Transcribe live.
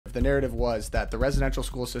The narrative was that the residential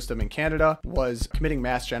school system in Canada was committing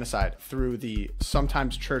mass genocide through the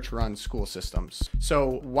sometimes church-run school systems.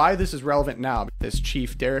 So why this is relevant now, this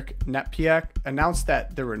chief, Derek Netpiak, announced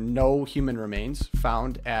that there were no human remains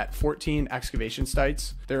found at 14 excavation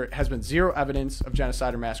sites. There has been zero evidence of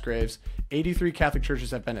genocide or mass graves. 83 Catholic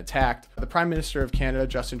churches have been attacked. The Prime Minister of Canada,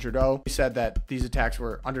 Justin Trudeau, said that these attacks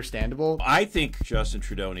were understandable. I think Justin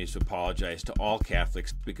Trudeau needs to apologize to all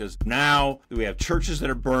Catholics, because now we have churches that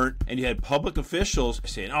are burnt and you had public officials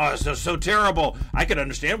saying, oh, it's so terrible. I could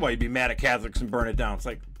understand why you'd be mad at Catholics and burn it down. It's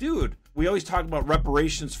like, dude, we always talk about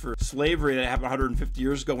reparations for slavery that happened 150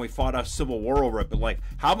 years ago when we fought a civil war over it. But like,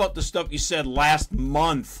 how about the stuff you said last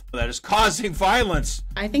month that is causing violence?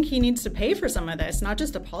 I think he needs to pay for some of this, not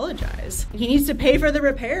just apologize. He needs to pay for the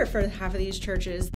repair for half of these churches.